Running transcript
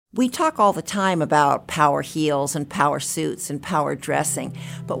We talk all the time about power heels and power suits and power dressing,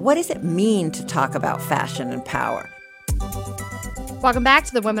 but what does it mean to talk about fashion and power? Welcome back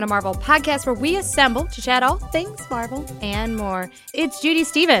to the Women of Marvel podcast, where we assemble to chat all things Marvel and more. It's Judy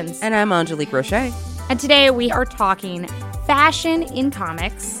Stevens. And I'm Angelique Roche. And today we are talking fashion in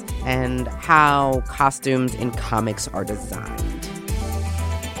comics. And how costumes in comics are designed.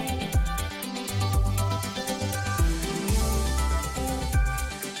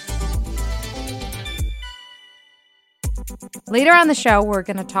 Later on the show, we're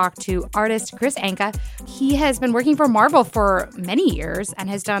going to talk to artist Kris Anka. He has been working for Marvel for many years and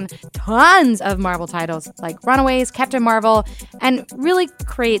has done tons of Marvel titles like Runaways, Captain Marvel, and really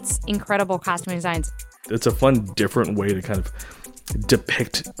creates incredible costume designs. It's a fun, different way to kind of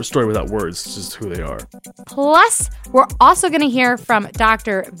depict a story without words, just who they are. Plus, we're also going to hear from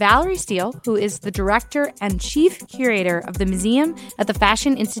Dr. Valerie Steele, who is the director and chief curator of the museum at the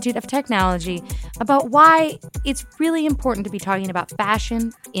Fashion Institute of Technology, about why it's really important to be talking about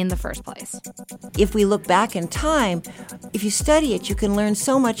fashion in the first place. If we look back in time, if you study it, you can learn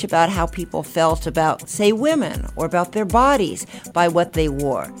so much about how people felt about, say, women or about their bodies by what they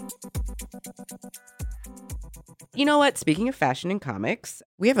wore. You know what? Speaking of fashion and comics,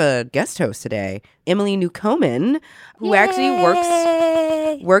 we have a guest host today, Emily Newcomen, who actually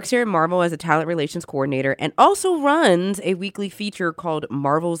works here at Marvel as a talent relations coordinator and also runs a weekly feature called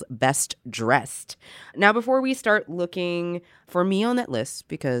Marvel's Best Dressed. Now, before we start looking for me on that list,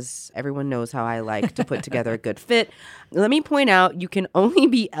 because everyone knows how I like to put together a good fit, let me point out you can only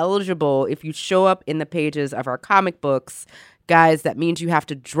be eligible if you show up in the pages of our comic books. Guys, that means you have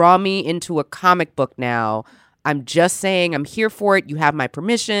to draw me into a comic book now. I'm just saying I'm here for it. You have my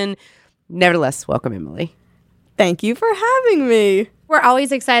permission. Nevertheless, welcome, Emily. Thank you for having me. We're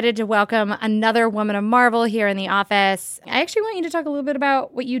always excited to welcome another Woman of Marvel here in the office. I actually want you to talk a little bit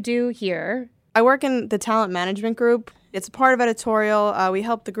about what you do here. I work in the talent management group. It's a part of editorial. We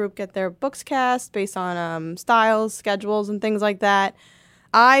help the group get their books cast based on styles, schedules, and things like that.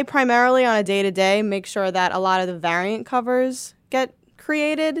 I primarily, on a day-to-day, make sure that a lot of the variant covers get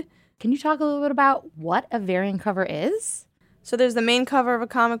created. Can you talk a little bit about what a variant cover is? So there's the main cover of a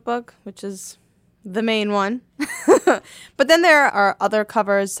comic book, which is the main one. But then there are other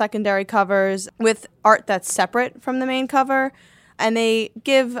covers, secondary covers, with art that's separate from the main cover. And they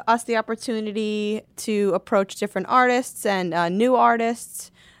give us the opportunity to approach different artists and new artists.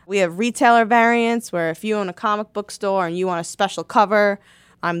 We have retailer variants, where if you own a comic book store and you want a special cover,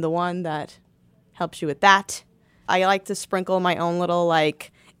 I'm the one that helps you with that. I like to sprinkle my own little,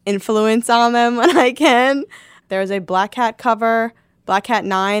 influence on them when I can. There's a Black Cat cover, Black Cat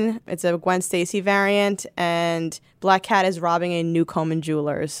 9. It's a Gwen Stacy variant, and Black Cat is robbing a Newcomen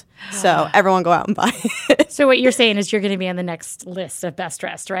Jewelers. So everyone go out and buy it. So what you're saying is you're going to be on the next list of best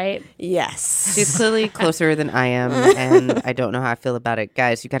dressed, right? Yes. She's clearly closer than I am, and I don't know how I feel about it.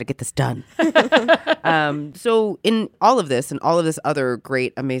 Guys, you got to get this done. So in all of this and all of this other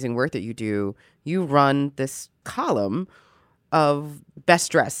great, amazing work that you do, you run this column of Best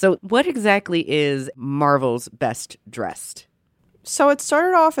Dressed. So what exactly is Marvel's Best Dressed? So it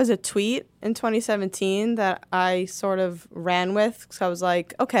started off as a tweet in 2017 that I sort of ran with. So I was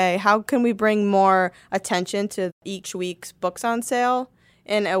like, okay, how can we bring more attention to each week's books on sale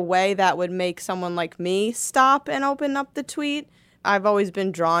in a way that would make someone like me stop and open up the tweet? I've always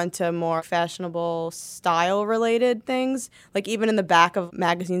been drawn to more fashionable style-related things. Like even in the back of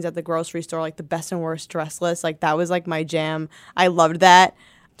magazines at the grocery store, like the best and worst dress list, that was my jam. I loved that.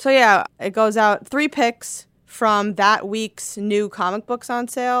 So yeah, it goes out 3 picks from that week's new comic books on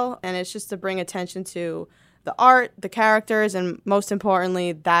sale, and it's just to bring attention to the art, the characters, and most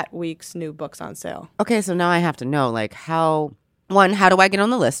importantly, that week's new books on sale. Okay, so now I have to know, how... 1, how do I get on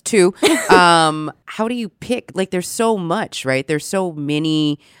the list? 2, how do you pick? There's so much, right? There's so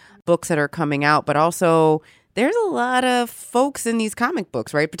many books that are coming out, but also there's a lot of folks in these comic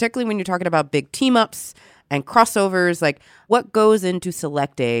books, right? Particularly when you're talking about big team-ups and crossovers. What goes into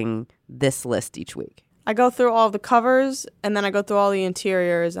selecting this list each week? I go through all the covers, and then I go through all the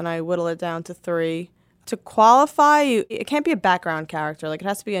interiors, and I whittle it down to 3. To qualify, it can't be a background character. It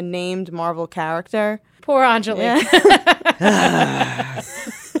has to be a named Marvel character. Poor Angelique. Yeah.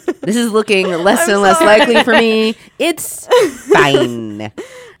 This is looking less and less likely for me. It's fine.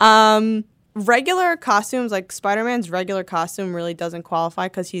 Regular costumes, like Spider-Man's regular costume really doesn't qualify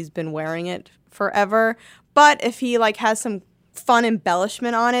because he's been wearing it forever. But if he has some fun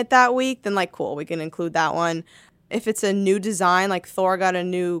embellishment on it that week, then cool, we can include that one. If it's a new design, like Thor got a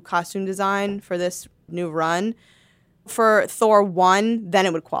new costume design for this new run, For Thor 1, then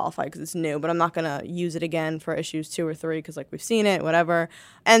it would qualify because it's new, but I'm not going to use it again for issues 2 or 3 because, like, we've seen it, whatever.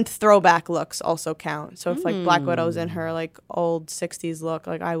 And throwback looks also count. So if, like, Black Widow's in her, like, old 60s look,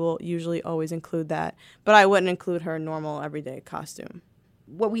 like, I will usually always include that. But I wouldn't include her normal, everyday costume.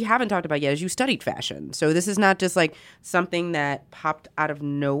 What we haven't talked about yet is you studied fashion. So this is not just, like, something that popped out of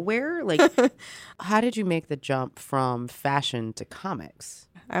nowhere. Like, how did you make the jump from fashion to comics?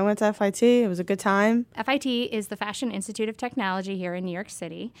 I went to FIT. It was a good time. FIT is the Fashion Institute of Technology here in New York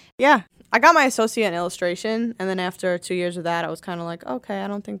City. Yeah. I got my associate in illustration, and then after 2 years of that, I was kind of like, okay, I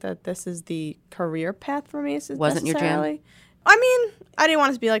don't think that this is the career path for me. Wasn't your jam? I mean, I didn't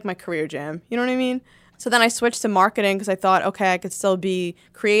want it to be like my career jam. You know what I mean? So then I switched to marketing because I thought, okay, I could still be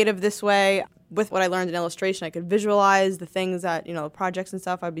creative this way. With what I learned in illustration, I could visualize the things that, you know, projects and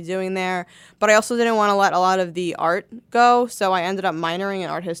stuff I'd be doing there. But I also didn't want to let a lot of the art go, so I ended up minoring in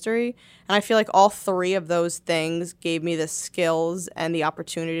art history. And I feel like all 3 of those things gave me the skills and the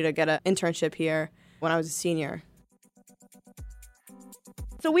opportunity to get an internship here when I was a senior.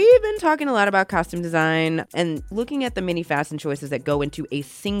 So we've been talking a lot about costume design, and looking at the many fashion choices that go into a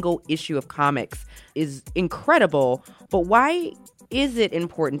single issue of comics is incredible. But why is it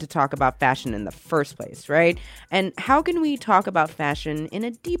important to talk about fashion in the first place, right? And how can we talk about fashion in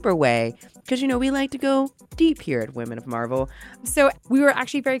a deeper way? Because, you know, we like to go deep here at Women of Marvel. So we were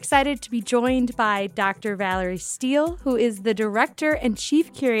actually very excited to be joined by Dr. Valerie Steele, who is the director and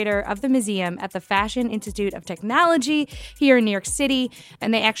chief curator of the museum at the Fashion Institute of Technology here in New York City.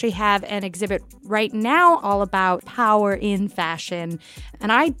 And they actually have an exhibit right now all about power in fashion.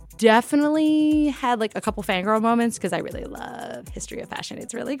 And I definitely had like a couple fangirl moments because I really love history of fashion.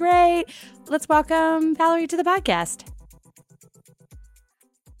 It's really great. Let's welcome Valerie to the podcast.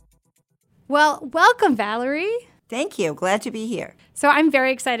 Well, welcome, Valerie. Thank you. Glad to be here. So I'm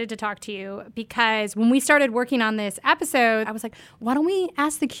very excited to talk to you because when we started working on this episode, I was like, why don't we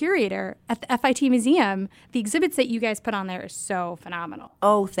ask the curator at the FIT Museum? The exhibits that you guys put on there are so phenomenal.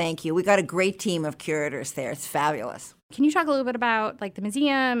 Oh, thank you. We got a great team of curators there. It's fabulous. Can you talk a little bit about like the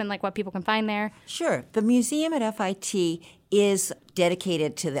museum and like what people can find there? Sure. The museum at FIT is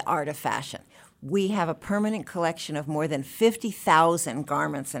dedicated to the art of fashion. We have a permanent collection of more than 50,000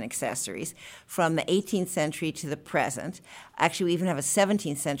 garments and accessories from the 18th century to the present. Actually, we even have a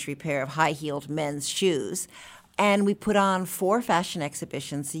 17th century pair of high-heeled men's shoes. And we put on 4 fashion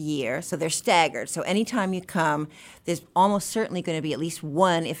exhibitions a year, so they're staggered. So anytime you come, there's almost certainly going to be at least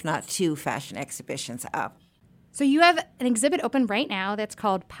 1, if not 2, fashion exhibitions up. So you have an exhibit open right now that's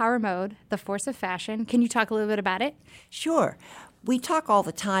called Power Mode, The Force of Fashion. Can you talk a little bit about it? Sure. We talk all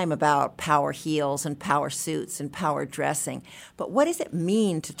the time about power heels and power suits and power dressing, but what does it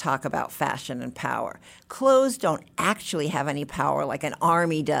mean to talk about fashion and power? Clothes don't actually have any power like an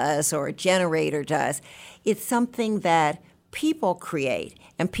army does or a generator does. It's something that people create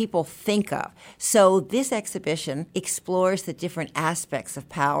and people think of. So this exhibition explores the different aspects of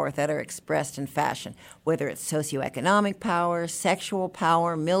power that are expressed in fashion, whether it's socioeconomic power, sexual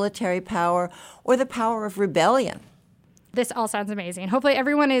power, military power, or the power of rebellion. This all sounds amazing. Hopefully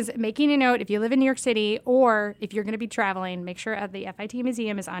everyone is making a note. If you live in New York City or if you're going to be traveling, make sure the FIT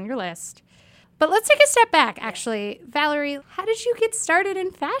Museum is on your list. But let's take a step back, actually. Valerie, how did you get started in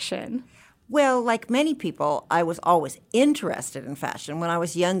fashion? Well, like many people, I was always interested in fashion. When I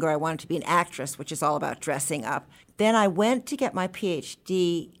was younger, I wanted to be an actress, which is all about dressing up. Then I went to get my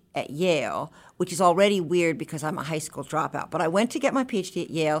PhD at Yale, which is already weird because I'm a high school dropout. But I went to get my PhD at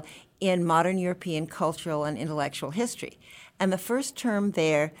Yale in modern European cultural and intellectual history. And the first term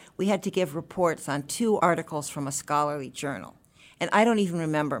there, we had to give reports on 2 articles from a scholarly journal. And I don't even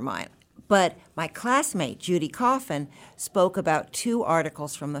remember mine. But my classmate, Judy Coffin, spoke about 2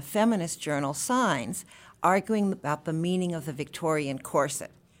 articles from the feminist journal Signs, arguing about the meaning of the Victorian corset.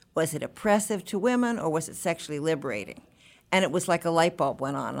 Was it oppressive to women or was it sexually liberating? And it was like a light bulb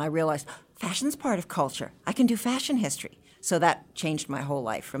went on, and I realized fashion's part of culture. I can do fashion history. So that changed my whole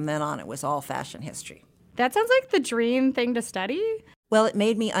life. From then on, it was all fashion history. That sounds like the dream thing to study. Well, it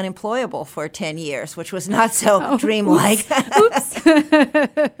made me unemployable for 10 years, which was not so dreamlike. Oops.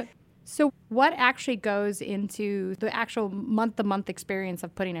 So what actually goes into the actual month-to-month experience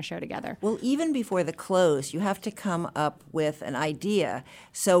of putting a show together? Well, even before the close, you have to come up with an idea.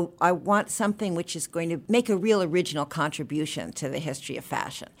 So I want something which is going to make a real original contribution to the history of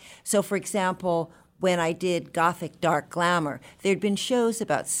fashion. So, for example, when I did Gothic dark glamour, there'd been shows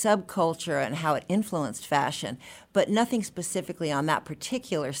about subculture and how it influenced fashion, but nothing specifically on that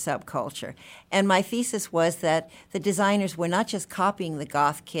particular subculture. And my thesis was that the designers were not just copying the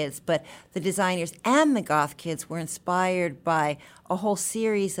goth kids, but the designers and the goth kids were inspired by a whole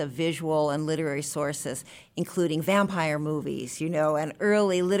series of visual and literary sources, including vampire movies, and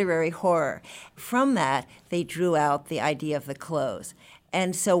early literary horror. From that, they drew out the idea of the clothes.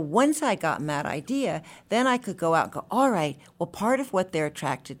 And so once I got that idea, then I could go out and go, all right, well, part of what they're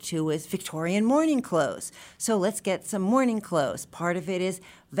attracted to is Victorian morning clothes. So let's get some morning clothes. Part of it is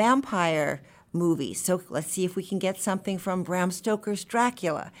vampire movies. So let's see if we can get something from Bram Stoker's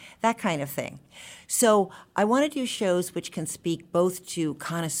Dracula, that kind of thing. So I want to do shows which can speak both to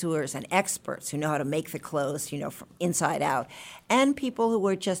connoisseurs and experts who know how to make the clothes, from inside out, and people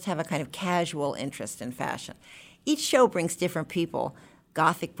who just have a kind of casual interest in fashion. Each show brings different people.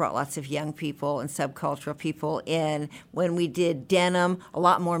 Gothic brought lots of young people and subcultural people in. When we did denim, a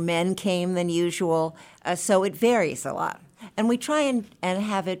lot more men came than usual. So it varies a lot. And we try and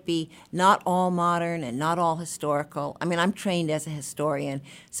have it be not all modern and not all historical. I mean, I'm trained as a historian,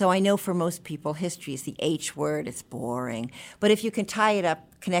 so I know for most people history is the H word. It's boring. But if you can tie it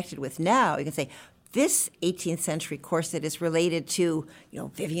up, connected with now, you can say, this 18th century corset is related to,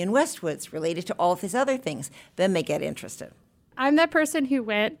 Vivienne Westwood's, related to all of these other things. Then they get interested. I'm that person who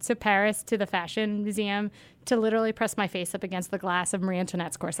went to Paris to the fashion museum to literally press my face up against the glass of Marie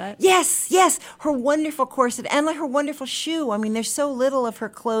Antoinette's corset. Yes, her wonderful corset and her wonderful shoe. I mean, there's so little of her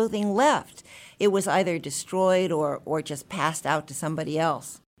clothing left. It was either destroyed or just passed out to somebody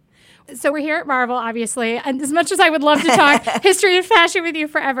else. So we're here at Marvel, obviously, and as much as I would love to talk history of fashion with you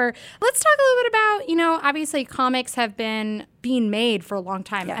forever, let's talk a little bit about, obviously comics have been being made for a long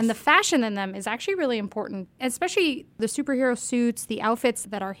time, yes. And the fashion in them is actually really important, especially the superhero suits, the outfits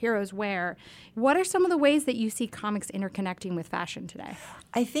that our heroes wear. What are some of the ways that you see comics interconnecting with fashion today?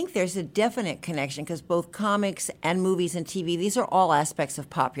 I think there's a definite connection because both comics and movies and TV, these are all aspects of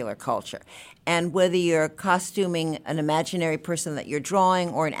popular culture. And whether you're costuming an imaginary person that you're drawing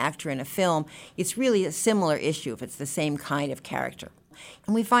or an actor in a film, it's really a similar issue if it's the same kind of character.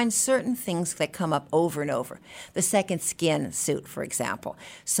 And we find certain things that come up over and over. The second skin suit, for example,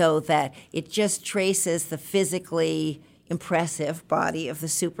 so that it just traces the physically impressive body of the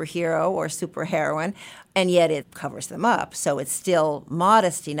superhero or superheroine, and yet it covers them up, so it's still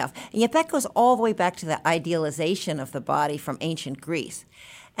modest enough. And yet that goes all the way back to the idealization of the body from ancient Greece.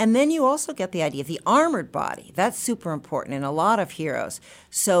 And then you also get the idea of the armored body. That's super important in a lot of heroes,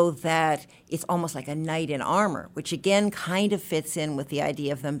 so that it's almost like a knight in armor, which again kind of fits in with the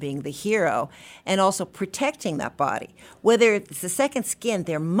idea of them being the hero and also protecting that body. Whether it's the second skin,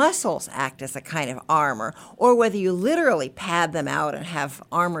 their muscles act as a kind of armor, or whether you literally pad them out and have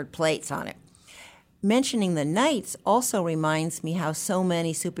armored plates on it. Mentioning the knights also reminds me how so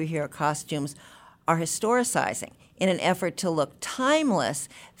many superhero costumes are historicizing. In an effort to look timeless,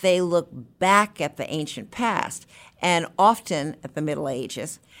 they look back at the ancient past and often at the Middle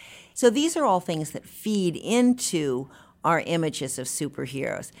Ages. So these are all things that feed into our images of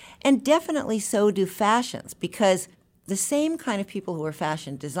superheroes. And definitely so do fashions, because the same kind of people who are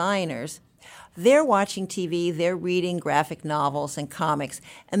fashion designers, they're watching TV, they're reading graphic novels and comics,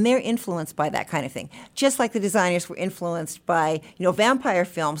 and they're influenced by that kind of thing. Just like the designers were influenced by, vampire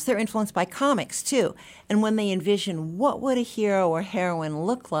films, they're influenced by comics too. And when they envision what would a hero or heroine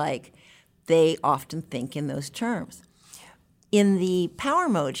look like, they often think in those terms. In the Power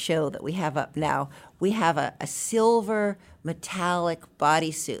Mode show that we have up now, we have a silver metallic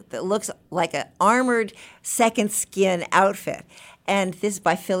bodysuit that looks like an armored second skin outfit. And this is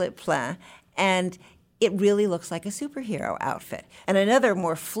by Philippe Plein. And it really looks like a superhero outfit. And another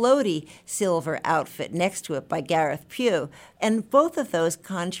more floaty silver outfit next to it by Gareth Pugh. And both of those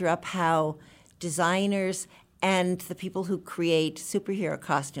conjure up how designers and the people who create superhero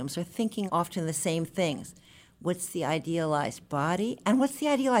costumes are thinking often the same things. What's the idealized body? And what's the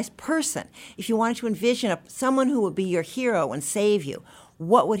idealized person? If you wanted to envision someone who would be your hero and save you,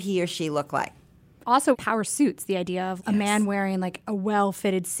 what would he or she look like? Also, power suits, the idea of a man wearing like a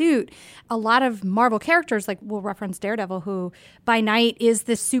well-fitted suit. A lot of Marvel characters, like we'll reference Daredevil, who by night is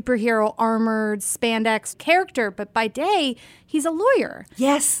this superhero armored spandex character, but by day, he's a lawyer.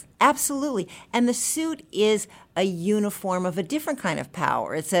 Yes, absolutely. And the suit is a uniform of a different kind of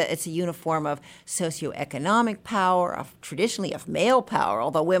power. It's a uniform of socioeconomic power, traditionally of male power,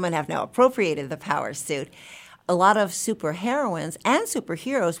 although women have now appropriated the power suit. A lot of superheroines and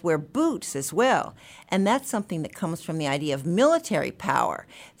superheroes wear boots as well. And that's something that comes from the idea of military power,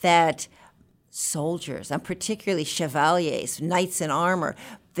 that soldiers, and particularly chevaliers, knights in armor,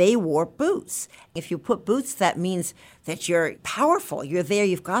 they wore boots. If you put boots, that means that you're powerful. You're there.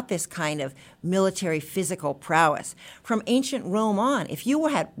 You've got this kind of military physical prowess. From ancient Rome on, if you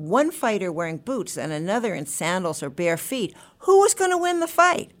had one fighter wearing boots and another in sandals or bare feet, who was going to win the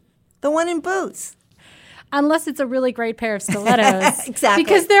fight? The one in boots. Unless it's a really great pair of stilettos. Exactly.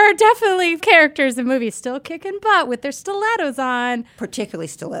 Because there are definitely characters in movies still kicking butt with their stilettos on. Particularly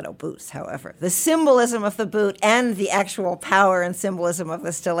stiletto boots, however. The symbolism of the boot and the actual power and symbolism of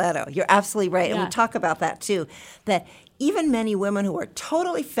the stiletto. You're absolutely right. Yeah. And we talk about that too. That even many women who are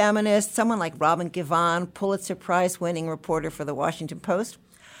totally feminist, someone like Robin Givhan, Pulitzer Prize-winning reporter for the Washington Post,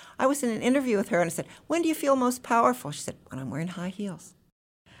 I was in an interview with her and I said, when do you feel most powerful? She said, when I'm wearing high heels.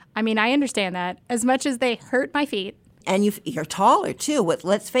 I mean, I understand that. As much as they hurt my feet. And you're taller, too.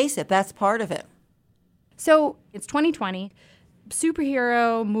 Let's face it, that's part of it. So it's 2020.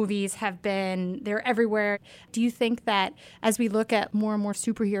 Superhero movies they're everywhere. Do you think that as we look at more and more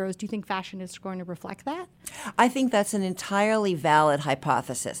superheroes, do you think fashion is going to reflect that? I think that's an entirely valid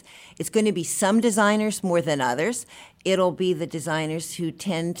hypothesis. It's going to be some designers more than others. It'll be the designers who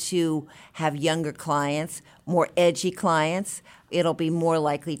tend to have younger clients, more edgy clients. It'll be more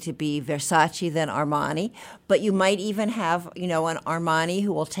likely to be Versace than Armani. But you might even have, an Armani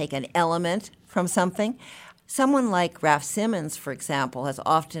who will take an element from something. Someone like Raf Simons, for example, has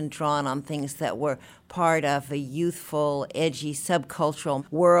often drawn on things that were part of a youthful, edgy, subcultural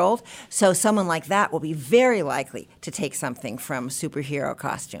world. So someone like that will be very likely to take something from superhero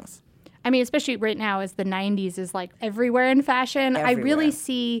costumes. I mean, especially right now as the 90s is like everywhere in fashion. Everywhere. I really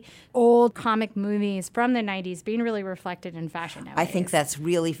see old comic movies from the 90s being really reflected in fashion nowadays. I think that's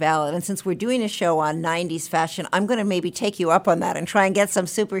really valid. And since we're doing a show on 90s fashion, I'm going to maybe take you up on that and try and get some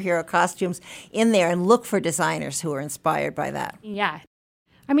superhero costumes in there and look for designers who are inspired by that. Yeah.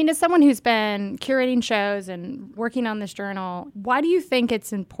 I mean, as someone who's been curating shows and working on this journal, why do you think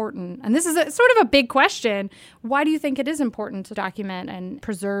it's important? And this is sort of a big question. Why do you think it is important to document and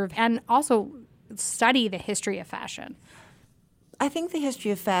preserve and also study the history of fashion? I think the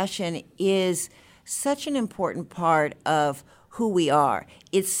history of fashion is such an important part of who we are.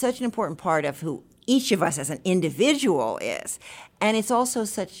 It's such an important part of who each of us as an individual is. And it's also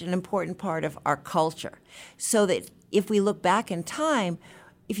such an important part of our culture. So that if we look back in time,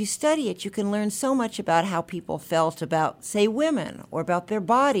 if you study it, you can learn so much about how people felt about, say, women or about their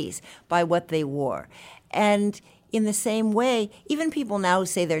bodies by what they wore. And in the same way, even people now who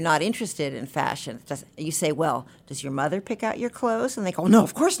say they're not interested in fashion, you say, well, does your mother pick out your clothes? And they go, no,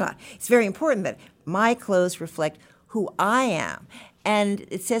 of course not. It's very important that my clothes reflect who I am. And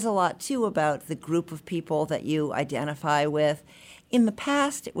it says a lot, too, about the group of people that you identify with. In the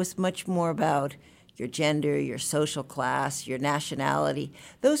past, it was much more about your gender, your social class, your nationality.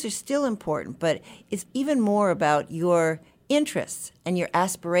 Those are still important, but it's even more about your interests and your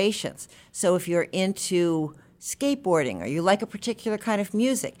aspirations. So if you're into skateboarding or you like a particular kind of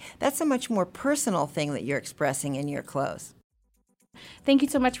music, that's a much more personal thing that you're expressing in your clothes. Thank you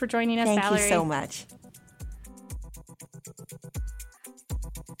so much for joining us, Valerie. Thank you so much.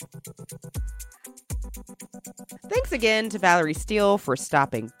 Thanks again to Valerie Steele for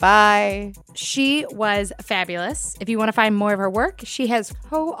stopping by. She was fabulous. If you want to find more of her work, she has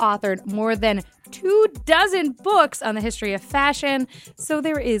co-authored more than 24 books on the history of fashion. So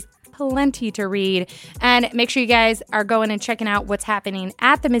there is plenty to read. And make sure you guys are going and checking out what's happening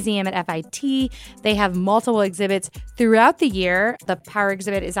at the museum at FIT. They have multiple exhibits throughout the year. The Power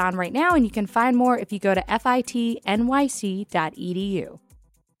exhibit is on right now, and you can find more if you go to fitnyc.edu.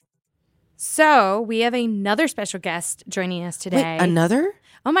 So we have another special guest joining us today. Wait, another?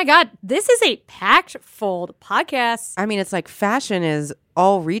 Oh my God, this is a packed full podcast. I mean, it's like fashion is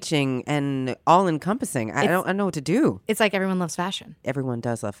all-reaching and all-encompassing. I don't know what to do. It's like everyone loves fashion. Everyone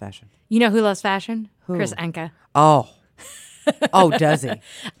does love fashion. You know who loves fashion? Who? Chris Enka. Oh. Oh, does he?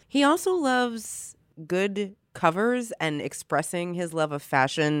 He also loves good covers and expressing his love of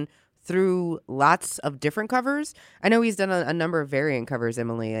fashion through lots of different covers. I know he's done a number of variant covers,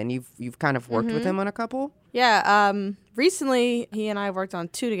 Emily, and you've kind of worked with him on a couple. Yeah, recently he and I worked on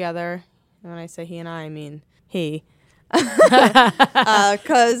 2 together. And when I say he and I mean he.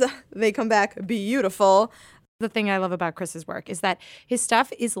 Because they come back beautiful. The thing I love about Chris's work is that his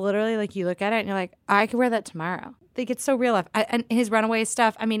stuff is literally like you look at it and you're like, I could wear that tomorrow. Like it's so real life. And his runaway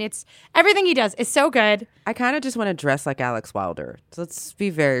stuff, I mean, it's everything he does is so good. I kind of just want to dress like Alex Wilder. So let's be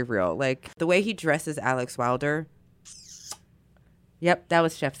very real. Like the way he dresses Alex Wilder. Yep, that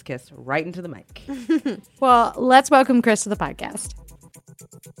was chef's kiss right into the mic. Well, let's welcome Chris to the podcast.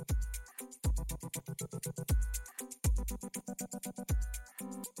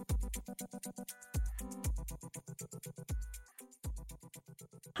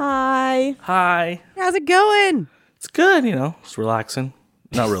 Hi. Hi. How's it going? It's good, it's relaxing.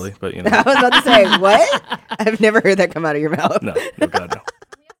 Not really, but I was about to say, what? I've never heard that come out of your mouth. No, God, no.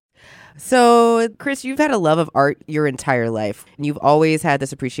 So, Chris, you've had a love of art your entire life. And you've always had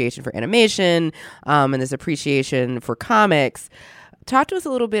this appreciation for animation and this appreciation for comics. Talk to us a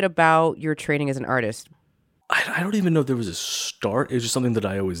little bit about your training as an artist. I don't even know if there was a start. It was just something that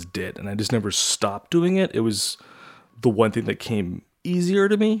I always did, and I just never stopped doing it. It was the one thing that came easier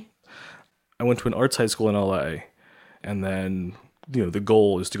to me. I went to an arts high school in LA, and then, the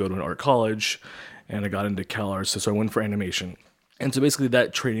goal is to go to an art college, and I got into CalArts, so I went for animation. And so basically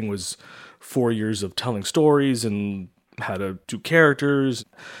that training was 4 years of telling stories and how to do characters.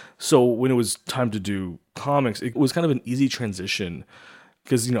 So when it was time to do comics, it was kind of an easy transition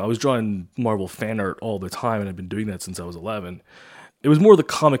because, I was drawing Marvel fan art all the time, and I've been doing that since I was 11. It was more the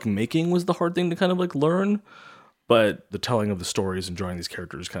comic making was the hard thing to kind of learn, but the telling of the stories and drawing these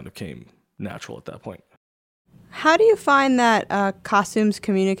characters kind of came natural at that point. How do you find that costumes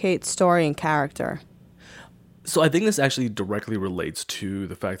communicate story and character? So I think this actually directly relates to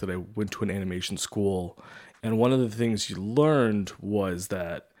the fact that I went to an animation school, and one of the things you learned was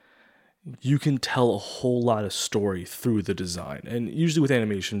that you can tell a whole lot of story through the design. And usually with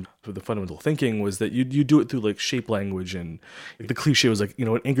animation, the fundamental thinking was that you do it through shape language, and the cliche was an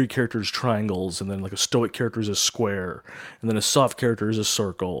angry character is triangles, and then a stoic character is a square, and then a soft character is a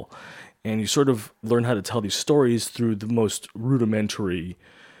circle. And you sort of learn how to tell these stories through the most rudimentary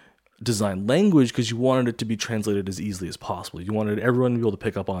design language because you wanted it to be translated as easily as possible. You wanted everyone to be able to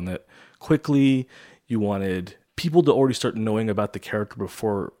pick up on it quickly. You wanted people to already start knowing about the character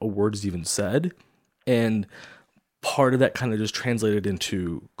before a word is even said. And part of that kind of just translated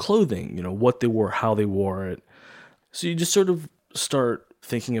into clothing, what they wore, how they wore it. So you just sort of start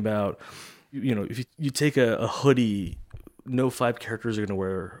thinking about, if you take a hoodie, no 5 characters are going to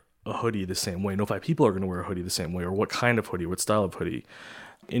wear a hoodie the same way. No 5 people are going to wear a hoodie the same way, or what kind of hoodie, what style of hoodie.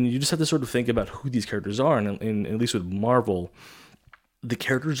 And you just have to sort of think about who these characters are. And at least with Marvel, the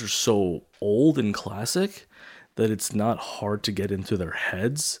characters are so old and classic that it's not hard to get into their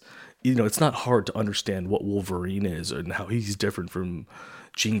heads. It's not hard to understand what Wolverine is and how he's different from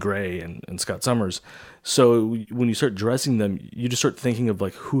Jean Grey and Scott Summers. So when you start dressing them, you just start thinking of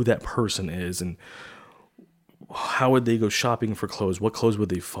who that person is and how would they go shopping for clothes? What clothes would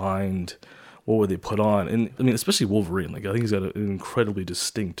they find? What would they put on? And especially Wolverine. I think he's got an incredibly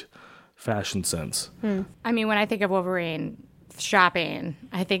distinct fashion sense. I mean, when I think of Wolverine shopping,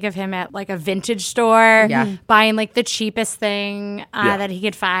 I think of him at a vintage store, buying the cheapest thing that he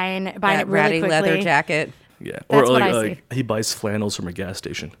could find, buying it really quickly. Ratty leather jacket. Yeah, That's or what I see. He buys flannels from a gas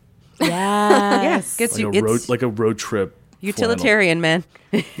station. Yes. Gets Like a road trip. Utilitarian, man.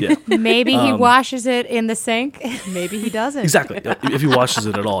 Yeah, Maybe he washes it in the sink. Maybe he doesn't. exactly. If he washes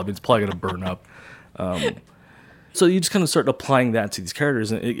it at all, it's probably going to burn up. So you just kind of start applying that to these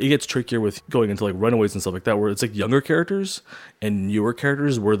characters, and it gets trickier with going into Runaways and stuff like that, where it's younger characters and newer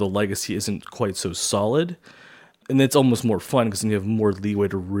characters where the legacy isn't quite so solid, and it's almost more fun because then you have more leeway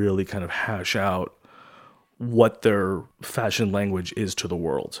to really kind of hash out what their fashion language is to the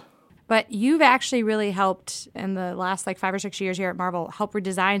world. But you've actually really helped in the last 5 or 6 years here at Marvel help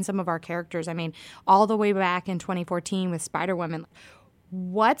redesign some of our characters. I mean, all the way back in 2014 with Spider-Woman.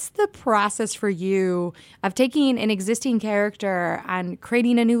 What's the process for you of taking an existing character and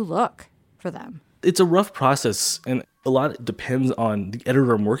creating a new look for them? It's a rough process, and a lot depends on the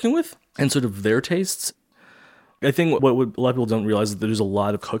editor I'm working with and sort of their tastes. I think what a lot of people don't realize is that there's a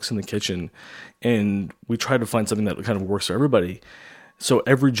lot of cooks in the kitchen, and we try to find something that kind of works for everybody. So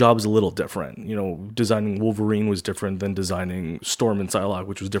every job is a little different. Designing Wolverine was different than designing Storm and Psylocke,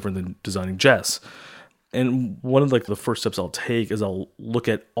 which was different than designing Jess. And one of the first steps I'll take is I'll look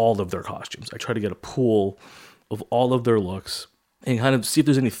at all of their costumes. I try to get a pool of all of their looks and kind of see if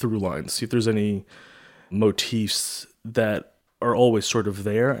there's any through lines, see if there's any motifs that are always sort of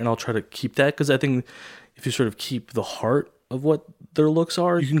there. And I'll try to keep that because I think if you sort of keep the heart of what their looks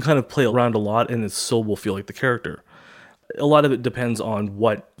are, you can kind of play around a lot and it still will feel like the character. A lot of it depends on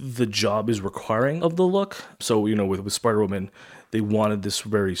what the job is requiring of the look. So, with Spider-Woman, they wanted this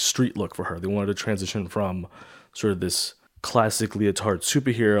very street look for her. They wanted to transition from sort of this classic leotard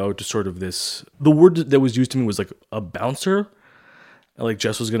superhero to sort of this... The word that was used to me was a bouncer.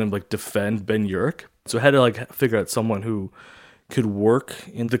 Jess was going to defend Ben Urich. So I had to figure out someone who could work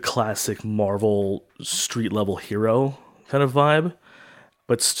in the classic Marvel street level hero kind of vibe,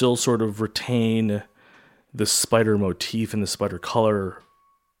 but still sort of retain the spider motif and the spider color,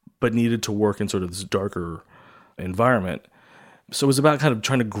 but needed to work in sort of this darker environment. So it was about kind of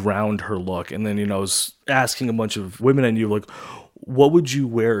trying to ground her look. And then, I was asking a bunch of women I knew, what would you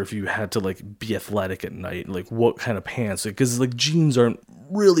wear if you had to like be athletic at night? Like what kind of pants? Because like jeans aren't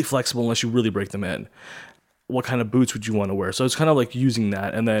really flexible unless you really break them in. What kind of boots would you want to wear? So it's kind of like using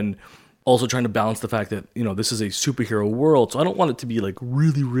that, and then also trying to balance the fact that, you know, this is a superhero world. So I don't want it to be like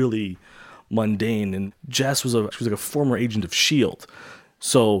really, really mundane. And Jess she was like a former agent of S.H.I.E.L.D.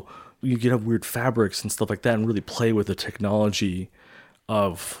 So you could have weird fabrics and stuff like that and really play with the technology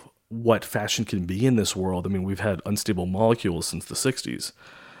of what fashion can be in this world. I mean, we've had unstable molecules since the 60s,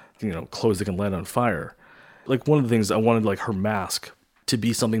 you know, clothes that can light on fire. Like one of the things I wanted, like her mask to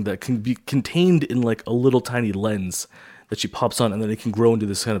be something that can be contained in like a little tiny lens that she pops on, and then it can grow into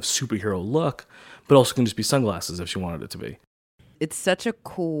this kind of superhero look, but also can just be sunglasses if she wanted it to be. It's such a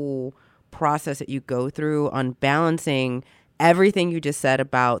cool process that you go through on balancing everything you just said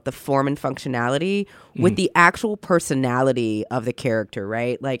about the form and functionality with the actual personality of the character,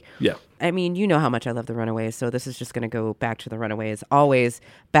 right? Like, yeah. I mean, you know how much I love the Runaways, so this is just going to go back to the Runaways, always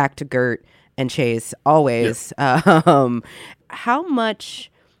back to Gert and Chase, always. Yeah. How much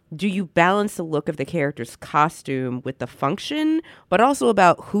do you balance the look of the character's costume with the function, but also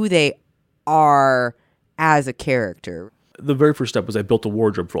about who they are as a character? The very first step was I built a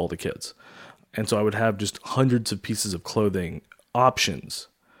wardrobe for all the kids. And so I would have just hundreds of pieces of clothing options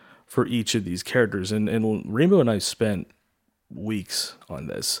for each of these characters. And Rainbow and I spent weeks on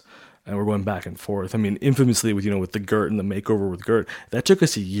this, and we're going back and forth. I mean, infamously with the Gert and the makeover with Gert, that took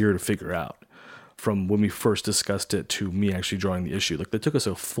us a year to figure out. From when we first discussed it to me actually drawing the issue. Like, that took us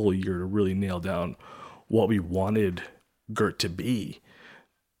a full year to really nail down what we wanted Gert to be.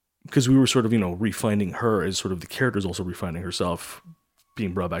 Because we were sort of, refining her as sort of the character's also refining herself,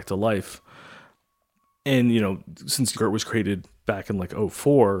 being brought back to life. And, since Gert was created back in like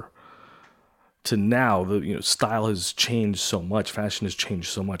 2004 to now, the style has changed so much, fashion has changed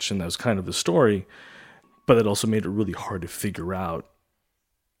so much, and that was kind of the story. But it also made it really hard to figure out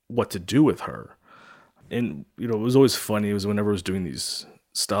what to do with her. And, it was always funny. It was whenever I was doing these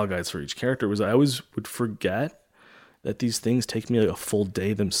style guides for each character, I always would forget that these things take me like a full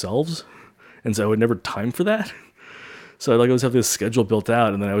day themselves. And so I would never time for that. So I always have this schedule built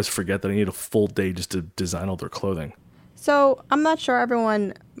out, and then I always forget that I need a full day just to design all their clothing. So I'm not sure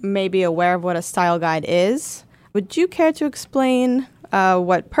everyone may be aware of what a style guide is. Would you care to explain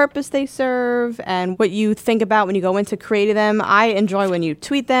what purpose they serve and what you think about when you go into creating them? I enjoy when you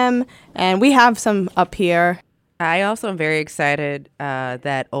tweet them, and we have some up here. I also am very excited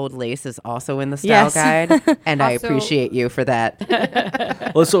that Old Lace is also in the style guide, and I appreciate you for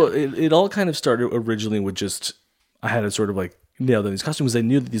that. Well, so it all kind of started originally with just, I had to sort of like nail down these costumes. I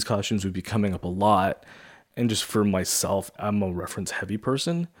knew that these costumes would be coming up a lot, and just for myself, I'm a reference heavy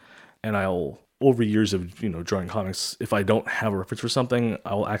person, and I'll, over years of drawing comics, if I don't have a reference for something,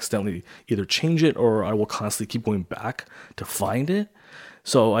 I will accidentally either change it or I will constantly keep going back to find it.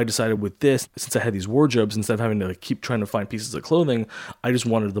 So I decided with this, since I had these wardrobes, instead of having to keep trying to find pieces of clothing, I just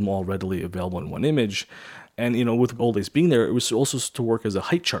wanted them all readily available in one image. And with Old Lace being there, it was also to work as a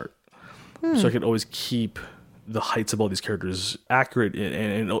height chart, so I could always keep the heights of all these characters accurate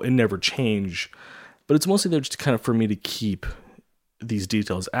and never change. But it's mostly there just kind of for me to keep these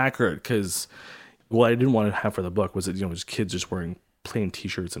details accurate, because what I didn't want to have for the book was that just kids just wearing plain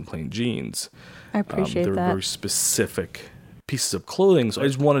t-shirts and plain jeans. I appreciate that. They're very specific pieces of clothing, so I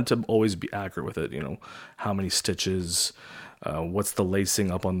just wanted to always be accurate with it. How many stitches, what's the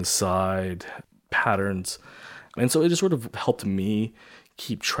lacing up on the side, patterns. And so it just sort of helped me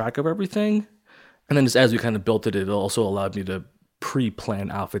keep track of everything. And then just as we kind of built it, it also allowed me to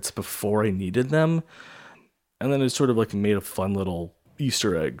pre-plan outfits before I needed them. And then it sort of like made a fun little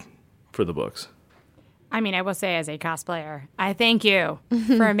Easter egg for the books. I mean, I will say as a cosplayer, I thank you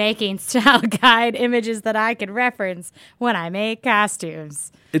for making style guide images that I could reference when I make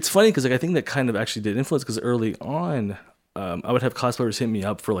costumes. It's funny because I think that kind of actually did influence, because early on, I would have cosplayers hit me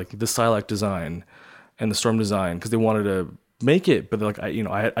up for like the Psylocke design and the Storm design because they wanted to make it, but like I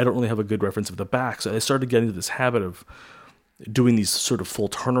don't really have a good reference of the back, so I started getting into this habit of doing these sort of full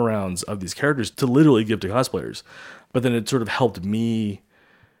turnarounds of these characters to literally give to cosplayers. But then it sort of helped me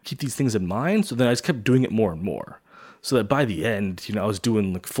keep these things in mind, so then I just kept doing it more and more, so that by the end, I was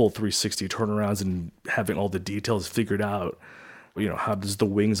doing like full 360 turnarounds and having all the details figured out. How does the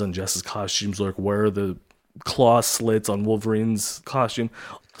wings on Jess's costumes look? Where are the claw slits on Wolverine's costume?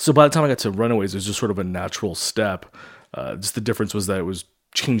 So by the time I got to Runaways, it was just sort of a natural step. Just the difference was that it was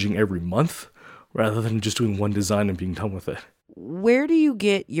changing every month rather than just doing one design and being done with it. Where do you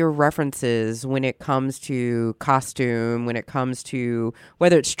get your references when it comes to costume, when it comes to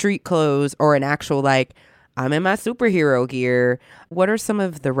whether it's street clothes or an actual, like, I'm in my superhero gear? What are some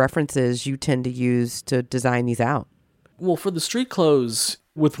of the references you tend to use to design these out? Well, for the street clothes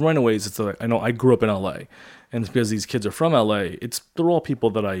with Runaways, it's like, I know I grew up in LA, and it's because these kids are from LA. They're all people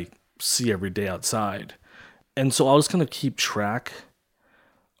that I see every day outside, and so I'll just kind of keep track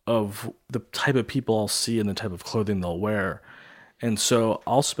of the type of people I'll see and the type of clothing they'll wear, and so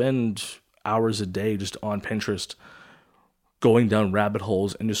I'll spend hours a day just on Pinterest, going down rabbit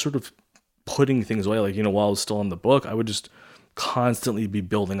holes and just sort of putting things away. Like, while I was still in the book, I would just constantly be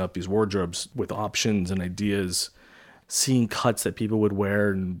building up these wardrobes with options and ideas, seeing cuts that people would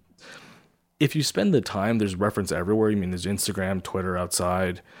wear. And if you spend the time, there's reference everywhere. There's Instagram, Twitter,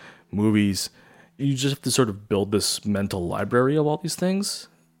 outside, movies. You just have to sort of build this mental library of all these things.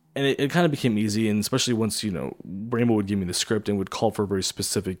 And it kind of became easy. And especially once, Rainbow would give me the script and would call for a very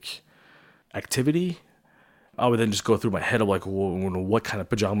specific activity, I would then just go through my head of like, what kind of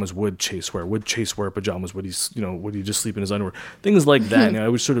pajamas would Chase wear? Would Chase wear pajamas? Would he just sleep in his underwear? Things like that. I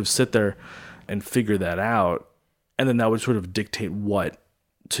would sort of sit there and figure that out. And then that would sort of dictate what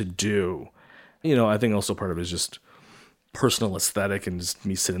to do. I think also part of it is just personal aesthetic and just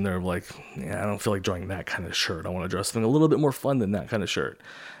me sitting there like, I don't feel like drawing that kind of shirt. I want to draw something a little bit more fun than that kind of shirt.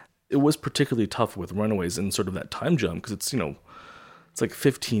 It was particularly tough with Runaways and sort of that time jump because it's, it's like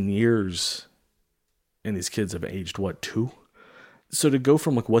 15 years and these kids have aged, 2? So to go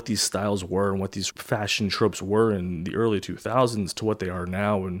from like what these styles were and what these fashion tropes were in the early 2000s to what they are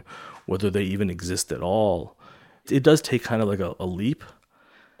now and whether they even exist at all, it does take kind of like a leap.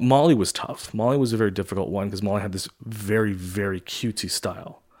 Molly was tough. Molly was a very difficult one because Molly had this very, very cutesy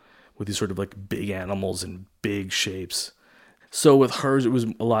style with these sort of like big animals and big shapes. So with hers, it was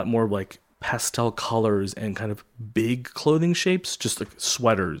a lot more like pastel colors and kind of big clothing shapes, just like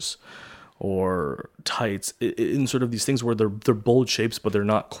sweaters or tights, in sort of these things where they're bold shapes, but they're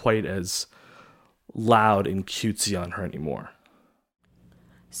not quite as loud and cutesy on her anymore.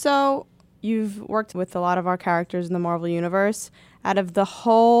 So you've worked with a lot of our characters in the Marvel Universe. Out of the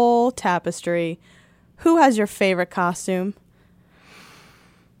whole tapestry, who has your favorite costume?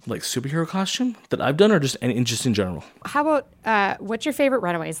 Like superhero costume that I've done, or just in general? How about what's your favorite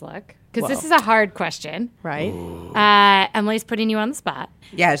Runaways look? Because this is a hard question, right? Emily's putting you on the spot.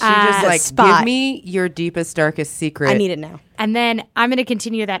 Yeah, she just like, give me your deepest, darkest secret. I need it now. And then I'm going to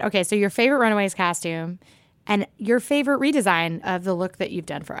continue that. Okay, so your favorite Runaways costume and your favorite redesign of the look that you've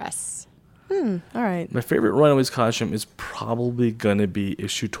done for us. All right. My favorite Runaways costume is probably going to be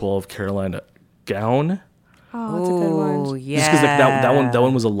issue 12 Carolina gown. Oh, that's a good one. Yeah. Just because like, that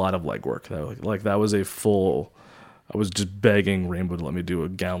one was a lot of legwork. That was a full. I was just begging Rainbow to let me do a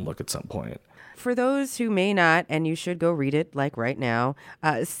gown look at some point. For those who may not, and you should go read it like right now,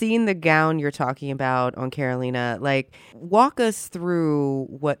 seeing the gown you're talking about on Carolina, like walk us through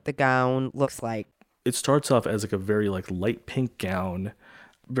what the gown looks like. It starts off as like a very like light pink gown,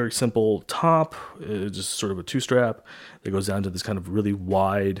 very simple top, just sort of a 2-strap that goes down to this kind of really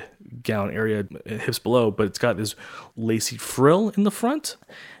wide gown area, hips below, but it's got this lacy frill in the front.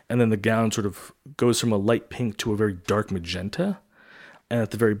 And then the gown sort of goes from a light pink to a very dark magenta. And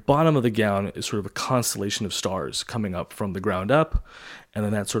at the very bottom of the gown is sort of a constellation of stars coming up from the ground up. And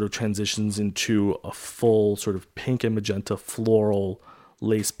then that sort of transitions into a full sort of pink and magenta floral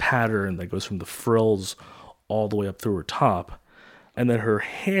lace pattern that goes from the frills all the way up through her top. And then her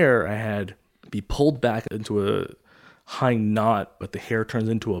hair I had be pulled back into a high knot, but the hair turns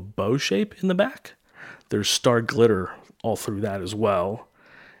into a bow shape in the back. There's star glitter all through that as well.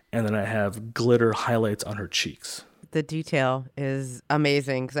 And then I have glitter highlights on her cheeks. The detail is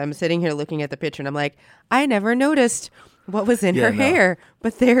amazing because I'm sitting here looking at the picture and I'm like, I never noticed what was in her hair,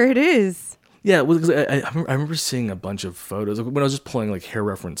 but there it is. Yeah, well, I remember seeing a bunch of photos when I was just pulling like hair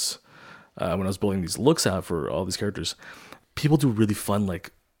reference when I was building these looks out for all these characters. People do really fun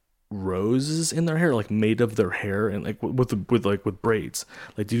like roses in their hair, like made of their hair and like with braids.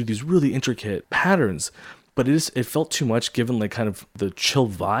 Like they do these really intricate patterns. But it felt too much given like kind of the chill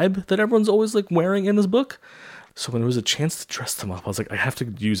vibe that everyone's always like wearing in this book. So when there was a chance to dress them up, I was like, I have to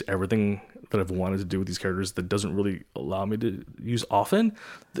use everything that I've wanted to do with these characters that doesn't really allow me to use often.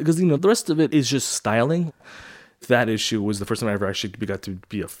 Because, the rest of it is just styling. That issue was the first time I ever actually got to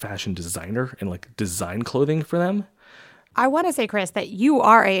be a fashion designer and like design clothing for them. I want to say, Chris, that you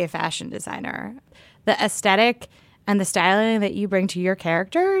are a fashion designer. The aesthetic and the styling that you bring to your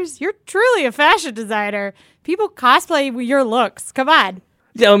characters, you're truly a fashion designer. People cosplay your looks. Come on.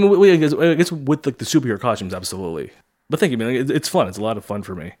 Yeah, I mean, I guess with like the superhero costumes, absolutely. But thank you, man. It's fun. It's a lot of fun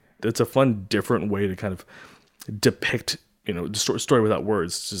for me. It's a fun, different way to kind of depict, the story without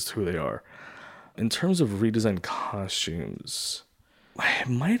words. It's just who they are. In terms of redesigned costumes, it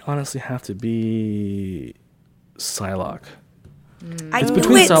might honestly have to be Psylocke. It's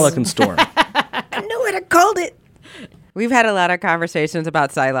between Psylocke and Storm. I knew it. I called it. We've had a lot of conversations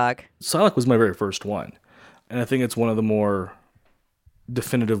about Psylocke. Psylocke was my very first one. And I think it's one of the more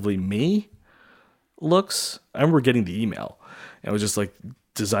definitively me looks. I remember getting the email. And it was just like,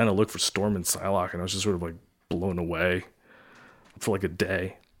 design a look for Storm and Psylocke. And I was just sort of like blown away for like a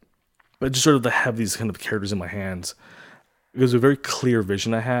day. But just sort of to have these kind of characters in my hands. It was a very clear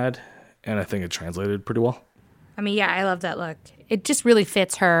vision I had. And I think it translated pretty well. I mean, yeah, I love that look. It just really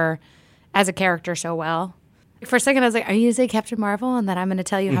fits her as a character so well. For a second, I was like, are you going to say Captain Marvel? And then I'm going to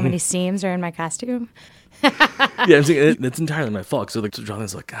tell you how many seams are in my costume? Yeah, I'm saying it's entirely my fault. So like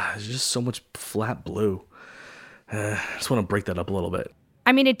Jonathan's like, there's just so much flat blue. I just want to break that up a little bit.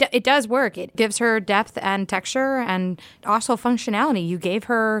 I mean, it does work. It gives her depth and texture and also functionality. You gave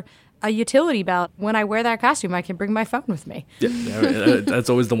her a utility belt. When I wear that costume, I can bring my phone with me. Yeah, that's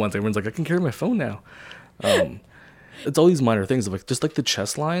always the one thing. Everyone's like, I can carry my phone now. It's all these minor things, like just like the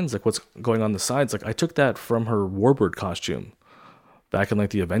chest lines, like what's going on the sides. Like I took that from her Warbird costume back in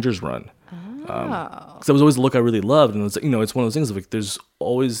like the Avengers run. Because that was always the look I really loved, and it's it's one of those things of like there's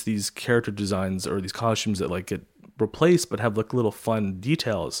always these character designs or these costumes that like get replaced but have like little fun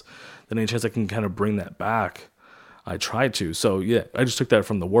details. Then any chance I can kind of bring that back, I tried to. So yeah, I just took that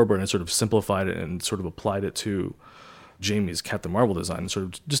from the Warbird and sort of simplified it and sort of applied it to Jamie's Captain Marvel design, sort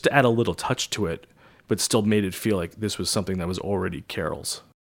of just to add a little touch to it, but still made it feel like this was something that was already Carol's.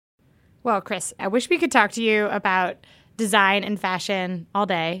 Well, Chris, I wish we could talk to you about design and fashion all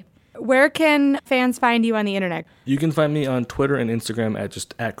day. Where can fans find you on the internet? You can find me on Twitter and Instagram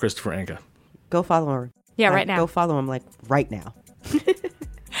at Christopher Anka. Go follow him. Yeah, right now. Go follow him like right now.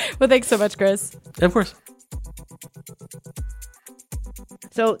 Well, thanks so much, Chris. Of course.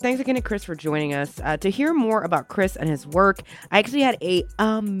 So thanks again to Chris for joining us. To hear more about Chris and his work, I actually had an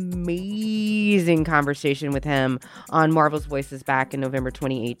amazing conversation with him on Marvel's Voices back in November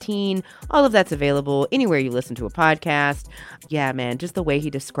 2018. All of that's available anywhere you listen to a podcast. Yeah, man, just the way he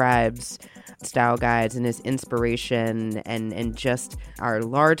describes style guides and his inspiration and just our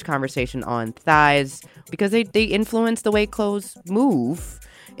large conversation on thighs, because they influence the way clothes move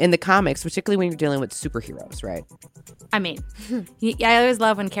in the comics, particularly when you're dealing with superheroes, right? I mean, I always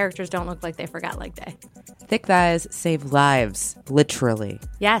love when characters don't look like they forgot leg day. Thick thighs save lives, literally.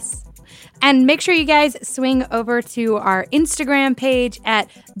 Yes. And make sure you guys swing over to our Instagram page at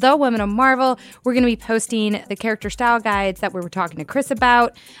The Women of Marvel. We're going to be posting the character style guides that we were talking to Chris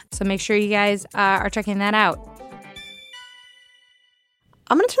about. So make sure you guys are checking that out.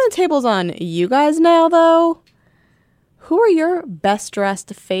 I'm going to turn the tables on you guys now, though. Who are your best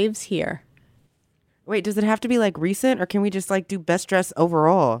dressed faves here? Wait, does it have to be like recent, or can we just like do best dress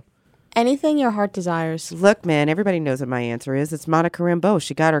overall? Anything your heart desires. Look, man, everybody knows what my answer is. It's Monica Rambeau.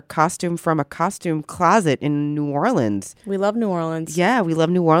 She got her costume from a costume closet in New Orleans. We love New Orleans. Yeah, we love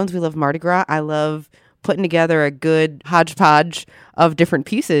New Orleans. We love Mardi Gras. I love putting together a good hodgepodge of different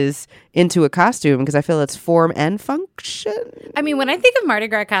pieces into a costume because I feel it's form and function. I mean, when I think of Mardi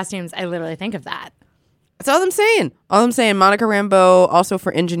Gras costumes, I literally think of that. That's all I'm saying. All I'm saying, Monica Rambeau, also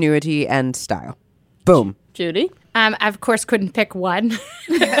for ingenuity and style. Boom. Judy? I, of course, couldn't pick one.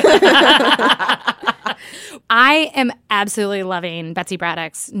 I am absolutely loving Betsy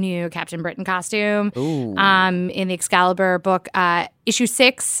Braddock's new Captain Britain costume. In the Excalibur book. Issue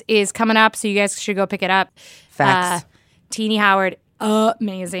 6 is coming up, so you guys should go pick it up. Facts. Teenie Howard,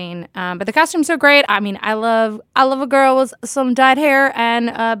 amazing. But the costume's so great. I mean, I love a girl with some dyed hair,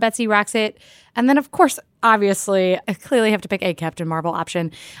 and Betsy rocks it. And then, of course, obviously, I clearly have to pick a Captain Marvel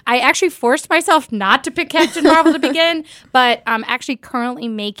option. I actually forced myself not to pick Captain Marvel to begin, but I'm actually currently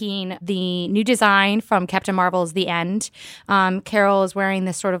making the new design from Captain Marvel's The End. Carol is wearing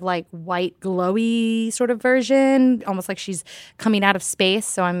this sort of like white glowy sort of version, almost like she's coming out of space.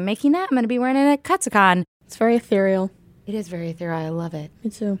 So I'm making that. I'm going to be wearing it at Katsucon. It's very ethereal. It is very ethereal. I love it. Me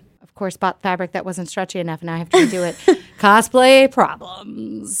too. Of course, bought fabric that wasn't stretchy enough, and now I have to redo it. Cosplay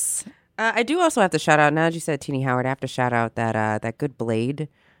problems. I do also have to shout out, now that you said Teenie Howard, I have to shout out that good Blade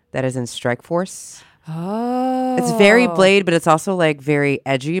that is in Strike Force. Oh. It's very Blade, but it's also like very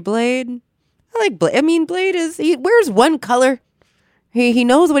edgy Blade. I like Blade. I mean, Blade he wears one color. He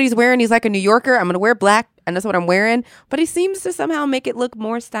knows what he's wearing. He's like a New Yorker. I'm going to wear black, and that's what I'm wearing. But he seems to somehow make it look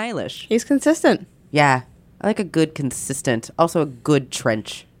more stylish. He's consistent. Yeah. I like a good consistent. Also a good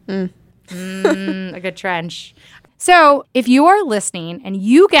trench. A good trench. So if you are listening and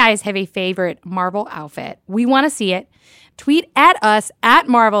you guys have a favorite Marvel outfit, we want to see it. Tweet at us at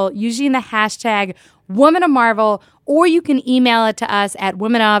Marvel using the hashtag Women of Marvel, or you can email it to us at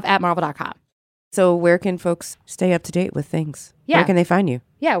womenof@marvel.com. So where can folks stay up to date with things? Yeah. Where can they find you?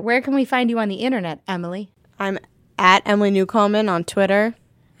 Yeah, where can we find you on the internet, Emily? I'm at Emily Newcomen on Twitter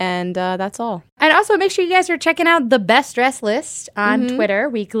And that's all. And also make sure you guys are checking out the Best Dress List on Twitter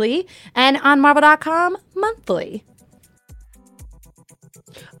weekly and on Marvel.com monthly.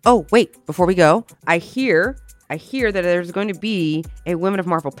 Oh, wait, before we go, I hear that there's going to be a Women of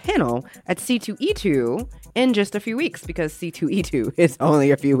Marvel panel at C2E2 in just a few weeks, because C2E2 is only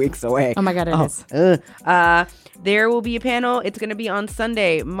a few weeks away. Oh my God, it is. There will be a panel. It's going to be on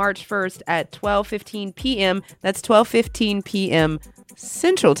Sunday, March 1st at 12:15 p.m. That's 12:15 p.m.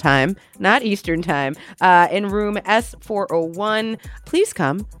 Central Time, not Eastern Time, in room S401. Please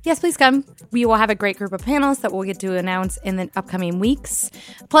come. Yes, please come. We will have a great group of panelists that we'll get to announce in the upcoming weeks.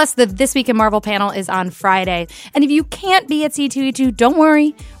 Plus, the This Week in Marvel panel is on Friday. And if you can't be at C2E2, don't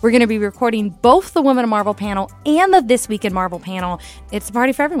worry. We're going to be recording both the Women of Marvel panel and the This Week in Marvel panel. It's a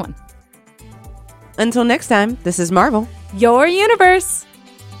party for everyone. Until next time, this is Marvel, Your universe.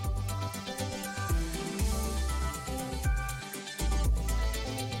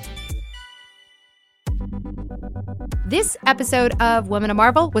 This episode of Women of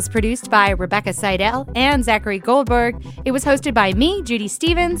Marvel was produced by Rebecca Seidel and Zachary Goldberg. It was hosted by me, Judy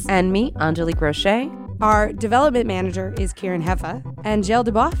Stevens. and me, Angelique Roche. Our development manager is Kieran Heffa, and Jill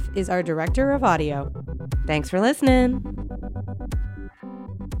DeBoff is our director of audio. Thanks for listening.